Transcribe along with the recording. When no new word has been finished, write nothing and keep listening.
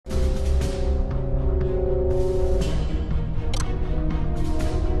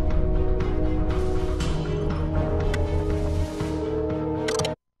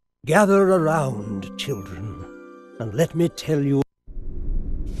Gather around, children, and let me tell you.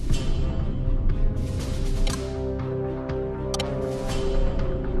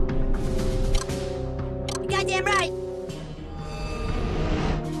 You're goddamn right!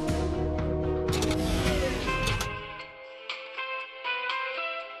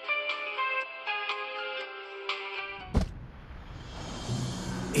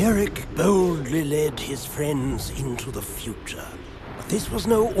 Eric boldly led his friends into the future. But this was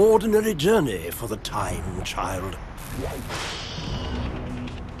no ordinary journey for the Time Child.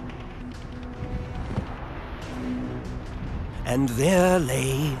 And there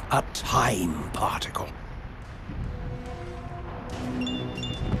lay a time particle.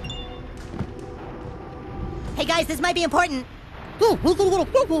 Hey guys, this might be important. Hey,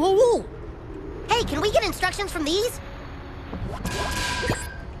 can we get instructions from these?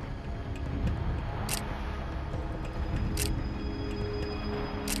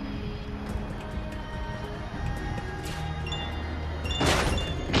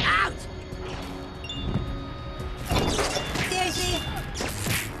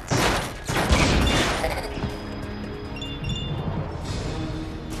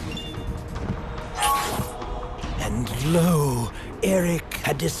 And lo, Eric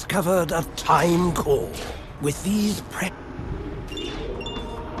had discovered a time core with these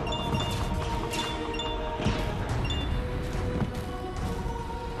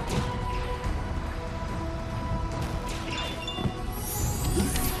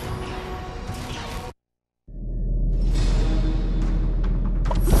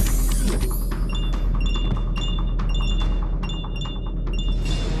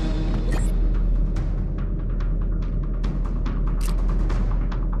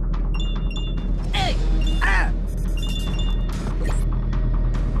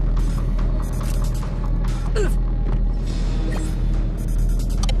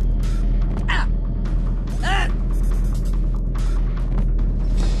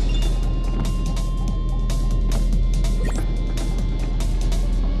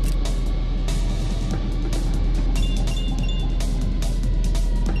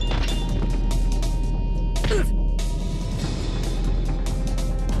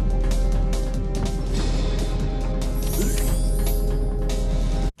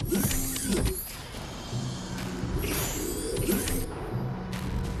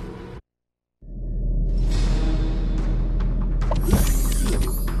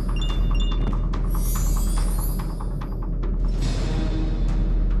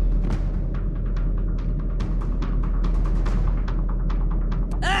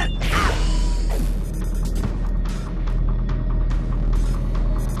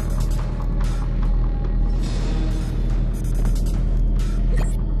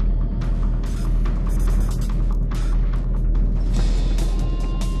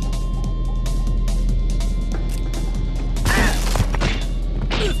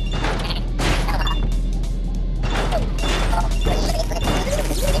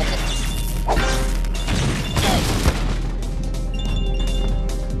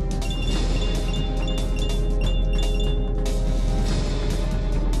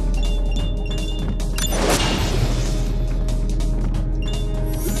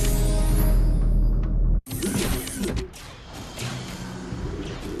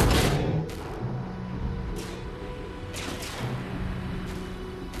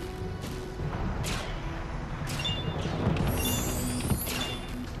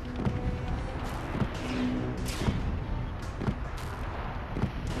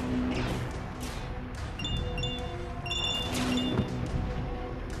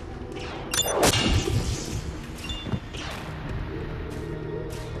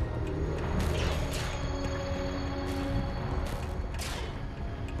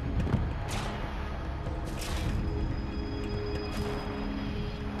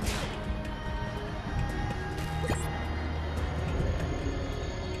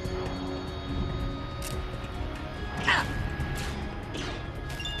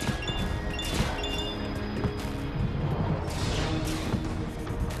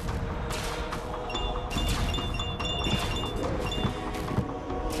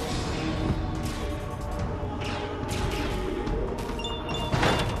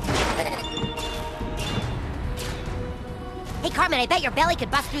Hey Cartman, I bet your belly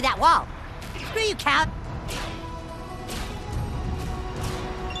could bust through that wall. Screw you, Count.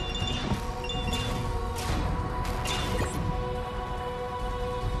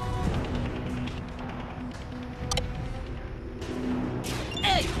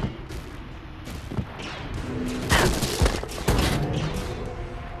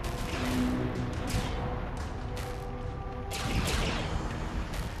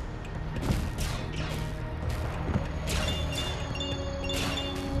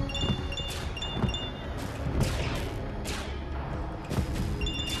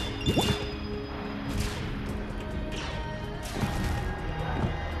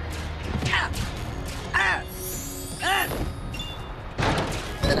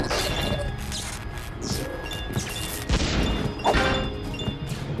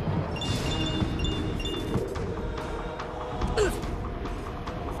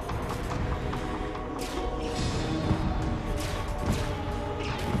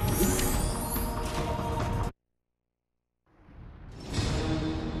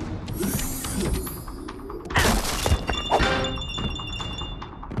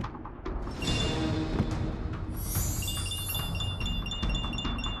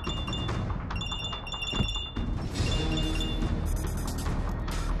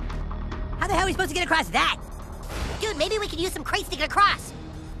 we supposed to get across that? Dude, maybe we could use some crates to get across.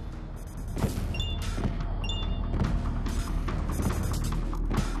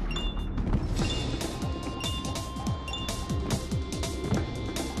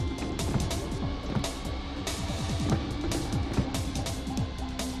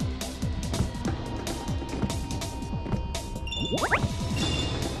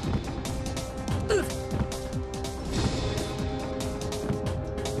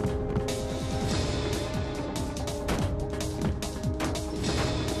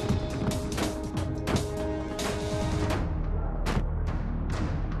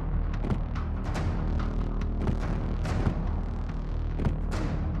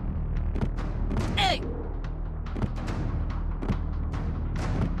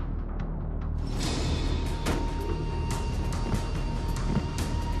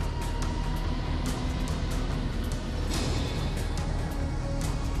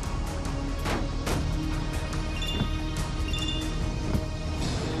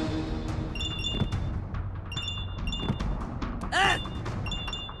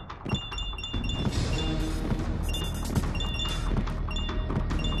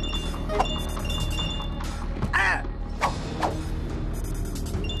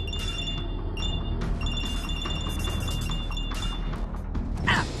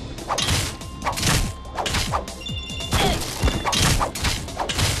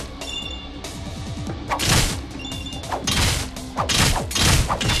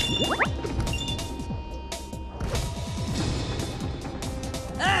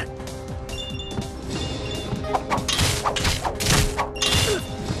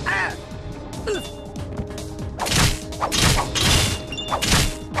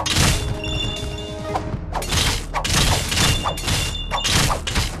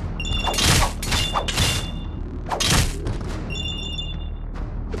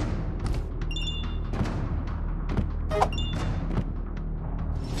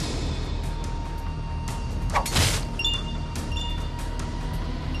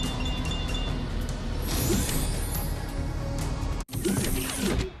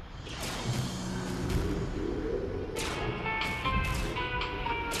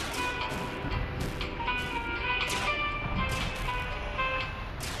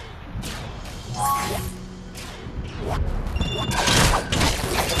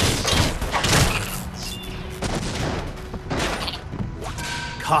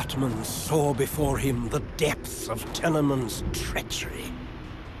 Cartman saw before him the depths of Tenorman's treachery.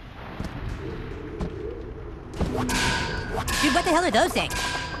 Dude, what the hell are those things?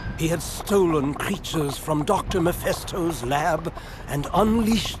 He had stolen creatures from Dr. Mephisto's lab and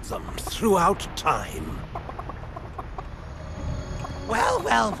unleashed them throughout time. Well,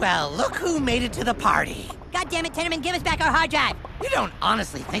 well, well, look who made it to the party. God damn it, Tenorman, give us back our hard drive. You don't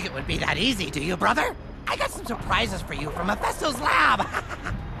honestly think it would be that easy, do you, brother? I got some surprises for you from Mephisto's lab.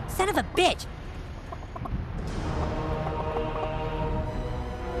 Son of a bitch.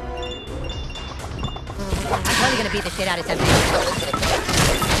 I'm totally gonna beat the shit out of something.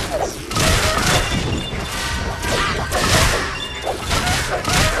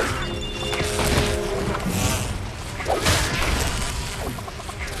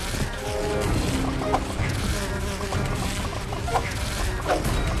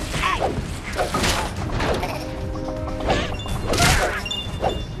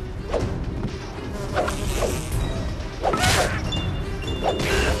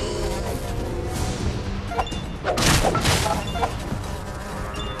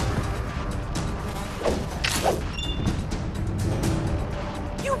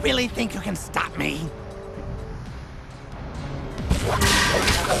 You really think you can stop me?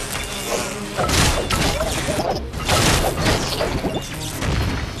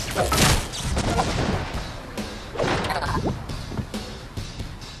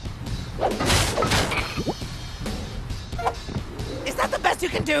 Is that the best you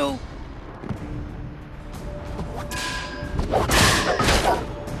can do?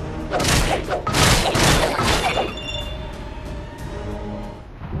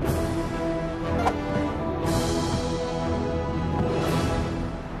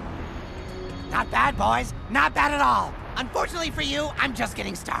 Not bad, boys. Not bad at all. Unfortunately for you, I'm just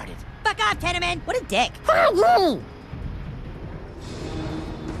getting started. Fuck off, Tenorman. What a dick.